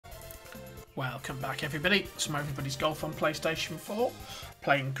Welcome back everybody. Some Everybody's Golf on PlayStation 4.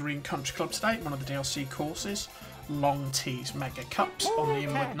 Playing Green Country Club today, one of the DLC courses. Long Tees Mega Cups on the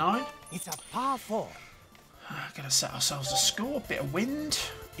Inward 9. It's a par 4. Gonna set ourselves a score, bit of wind,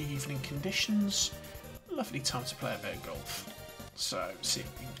 evening conditions. Lovely time to play a bit of golf. So, see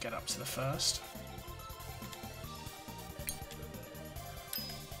if we can get up to the first.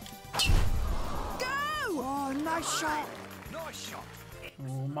 Go! Oh, nice shot. Nice shot.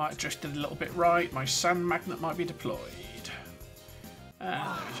 Oh, might have drifted a little bit right. My sand magnet might be deployed.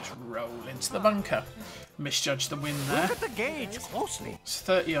 And we just roll into the bunker. Misjudged the wind there. Look at the gauge closely. It's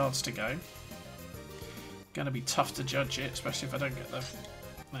 30 yards to go. Going to be tough to judge it, especially if I don't get the...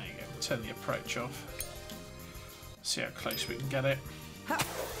 There you go. Turn the approach off. See how close we can get it.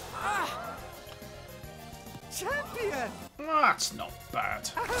 Champion! That's not bad.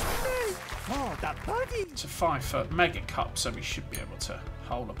 Oh, that birdie. It's a 5-foot mega cup, so we should be able to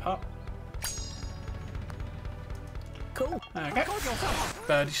hold a putt. Cool. There we go.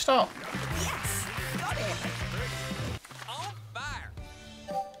 Birdie stop. Yes! Got it! On fire!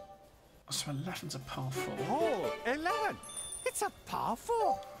 So 11's a par 4. Oh, 11. It's a par 4.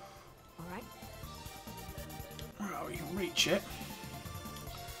 All right. Well, we can reach it.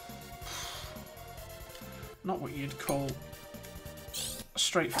 Not what you'd call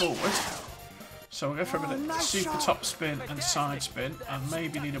straightforward. So we'll go for a bit of nice super shot. top spin and side spin, and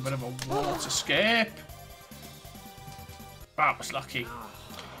maybe need a bit of a water skip. That was lucky.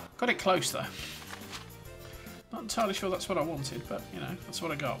 Got it close though. Not entirely sure that's what I wanted, but you know, that's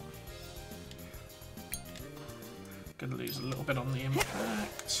what I got. Gonna lose a little bit on the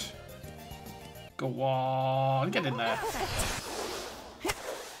impact. Go on, get in there.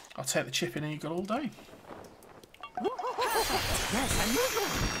 I'll take the chipping eagle all day. Yes,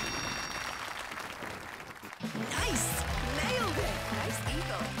 Nice! Nailed it! Nice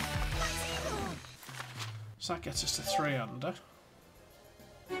eagle! Nice eagle! So that gets us to 3 under.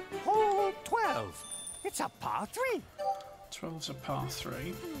 Hole 12. It's a par 3. 12's a par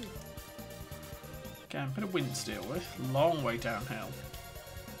 3. Again, a bit of wind to deal with. Long way downhill.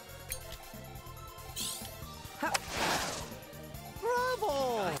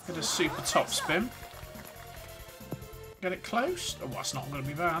 Bravo! Bit of super top spin. Get it close. Oh, that's not going to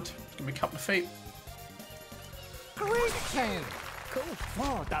be bad. It's going to be a couple of feet. Great game. Cool.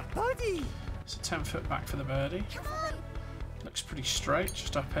 Oh, that birdie. It's a 10-foot back for the birdie. Come on! Looks pretty straight,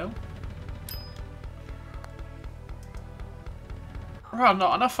 just uphill. Oh,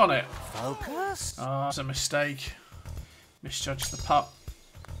 not enough on it. Focus. Oh, it's a mistake. Misjudged the putt.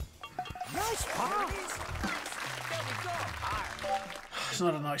 Nice par. It's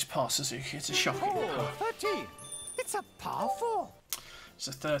not a nice par, Suzuki. It's a shocking Hole par. 13. It's a par 4.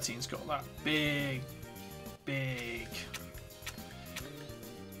 So 13's got that big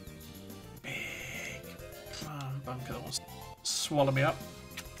come on, bunker that wants to swallow me up.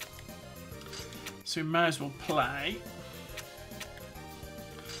 So we may as well play.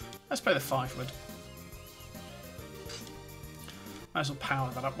 Let's play the 5-wood. Might as well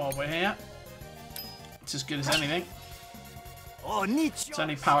power that up while we're here. It's as good as anything. Oh, neat It's shot.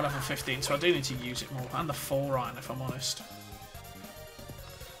 only power level 15, so I do need to use it more. And the 4-iron, if I'm honest.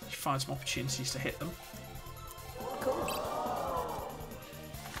 You find some opportunities to hit them.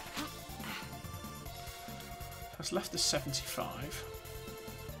 That's left us 75.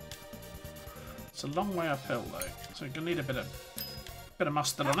 It's a long way uphill though, so we're gonna need a bit of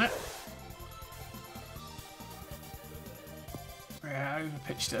mustard on it. Yeah, over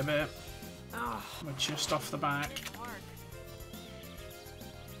pitched it a bit. We're just off the back.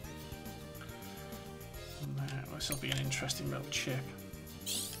 This will be an interesting little chip.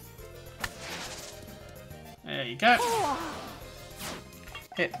 There you go.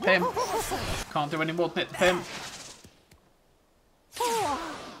 Hit the pin. Can't do any more than hit the pin.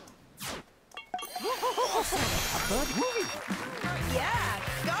 Yeah!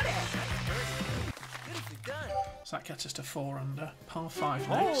 Got it! Beautifully done. So that gets us to 4 under. Par 5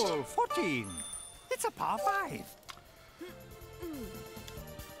 next. Hole 14. It's a par 5.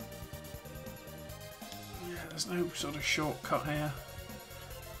 Yeah, there's no sort of shortcut here.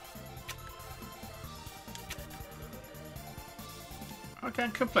 Okay, I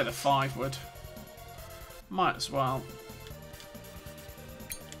could play the 5-wood. Might as well.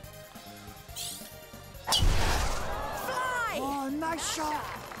 Fly! Oh, nice shot.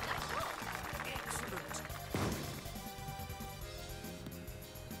 Excellent.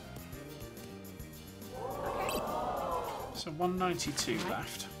 So 192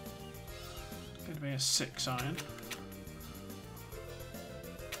 left. Going to be a 6-iron.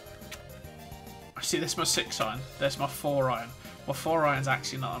 I see, this is my 6-iron. There's my 4-iron. Well, 4 iron's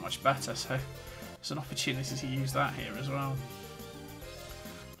actually not that much better, so there's an opportunity to use that here as well.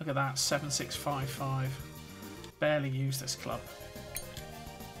 Look at that, 7655. Barely use this club.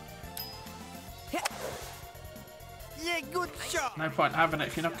 Yeah, good shot. No point having it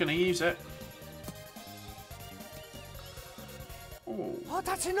if you're not going to use it. Ooh, Oh,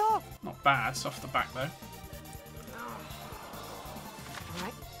 that's enough. not bad. It's off the back though.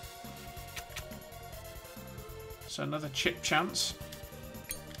 Alright. So another chip chance.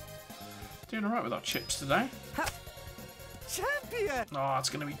 Doing alright with our chips today. Champion. Oh, it's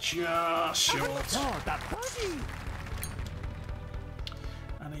going to be just short. Oh, that birdie.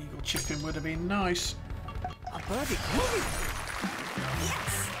 An eagle chipping would have been nice. A birdie. Moving.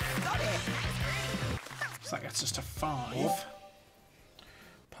 Yes! Got it! So that gets us to 5.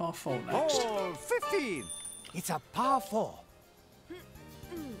 Par 4 next. Oh, 15. It's a par 4.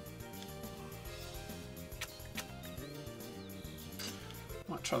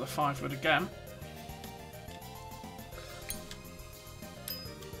 Might try the 5 wood again.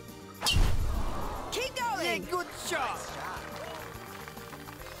 Keep Yeah, going! good shot.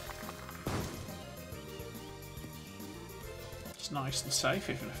 It's nice and safe,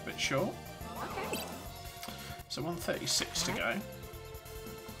 even if a bit short. Okay. So 136 to go.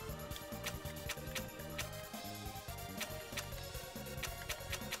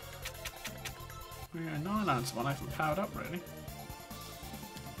 Yeah, 9 irons one I haven't powered up really.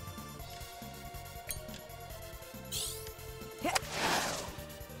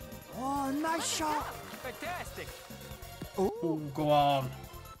 Oh, nice shot. Fantastic. Oh, go on.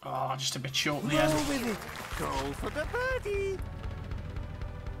 Oh, just a bit short in the Go end. with it. Go for the birdie.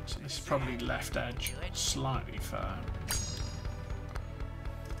 So this is probably left edge, slightly firm.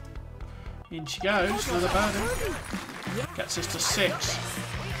 In she goes, another birdie. Gets us to 6.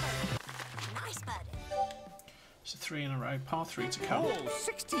 Nice birdie. So 3 in a row, par 3 to come. Oh,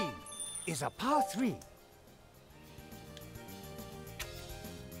 16 is a par 3.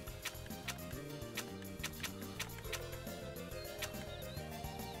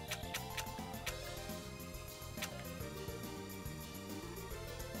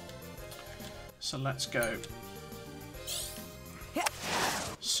 So let's go.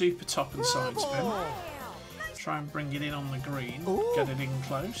 Super top and side spin. Try and bring it in on the green. Ooh. Get it in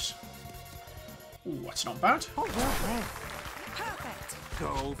close. Oh, that's not bad. Oh, well played. Perfect.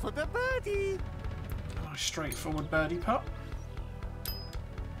 Go for the birdie. Nice straightforward birdie putt.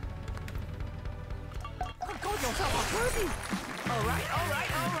 Oh, got yourself a birdie. All right.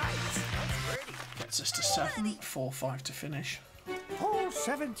 That's pretty. Gets us to 7. 4-5 to finish. Oh,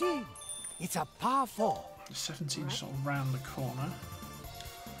 17. It's a par 4. 17 sort of round the corner.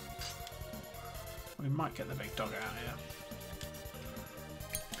 We might get the big dog out here.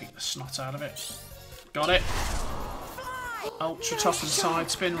 Beat the snot out of it. Got it. Ultra top and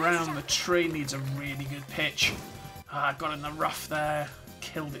side spin round the tree. Needs a really good pitch. Ah, got in the rough there.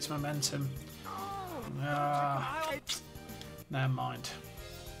 Killed its momentum. Ah, never mind.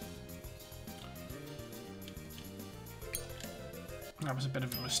 That was a bit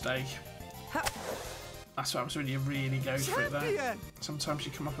of a mistake. That's what happens when you really go for it there. Champion. Sometimes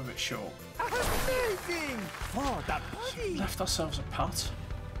you come up a bit short. Amazing. Oh, that birdie. Left ourselves a putt.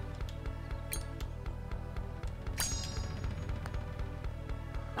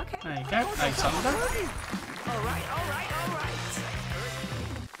 Okay. There you go, 8 under. All right.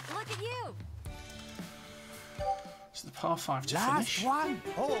 Look at you. So the par 5 to Last finish. one.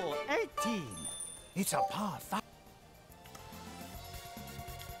 Hole 18. It's a par 5.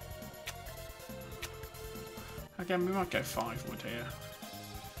 Again, we might go 5 wood here.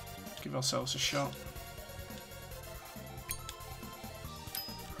 Give ourselves a shot.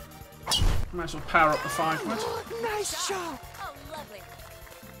 Might as well power up the 5 wood. Nice shot. Oh, lovely.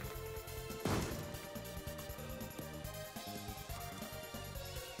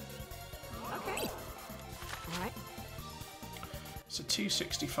 Okay. Alright. So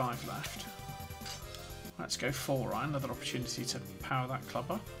 265 left. Let's go 4 iron. Another opportunity to power that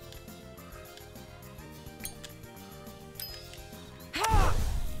club up.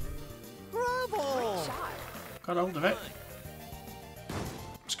 Bravo. Shot. Got hold of it.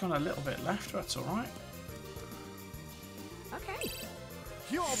 It's got a little bit left, but that's alright. Okay.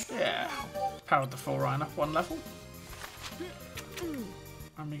 You're Yeah. Powered the 4 iron up 1 level.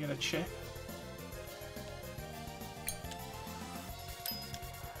 And we get a chip.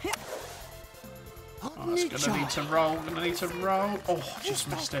 Oh, it's gonna need to roll. Gonna need to roll. Oh, just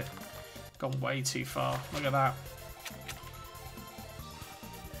missed it. Gone way too far. Look at that.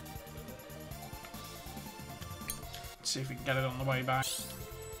 Let's see if we can get it on the way back.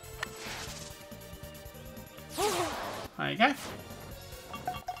 There you go.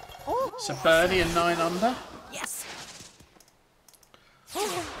 So birdie and 9 under. Yes.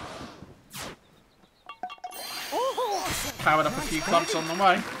 Powered up a few clubs on the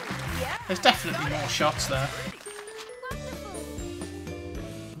way. There's definitely more shots there.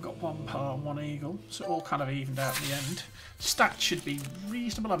 I've got 1 par and 1 eagle, so it all kind of evened out in the end. Stats should be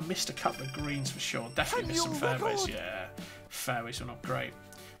reasonable. I missed a couple of greens for sure. Definitely missed some fairways. Yeah, fairways were not great.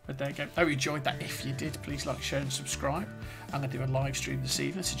 But there you go. I hope you enjoyed that. If you did, please like, share and subscribe. I'm going to do a live stream this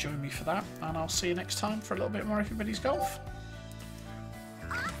evening, so join me for that. And I'll see you next time for a little bit more Everybody's Golf.